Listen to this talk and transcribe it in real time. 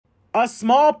A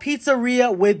small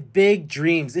pizzeria with big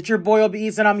dreams. It's your boy Obi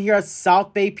Eats, and I'm here at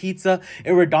South Bay Pizza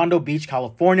in Redondo Beach,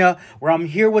 California, where I'm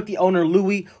here with the owner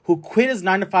Louis, who quit his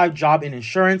 9-to-5 job in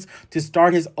insurance to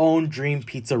start his own dream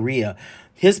pizzeria.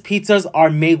 His pizzas are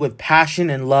made with passion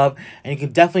and love, and you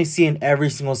can definitely see in every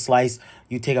single slice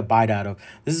you take a bite out of.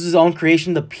 This is his own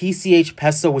creation, the PCH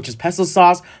pesto, which is pesto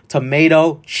sauce,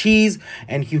 tomato, cheese,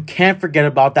 and you can't forget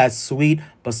about that sweet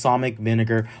balsamic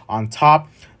vinegar on top.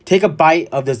 Take a bite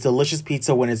of this delicious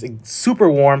pizza when it's super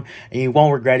warm, and you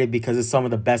won't regret it because it's some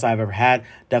of the best I've ever had.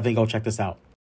 Definitely go check this out.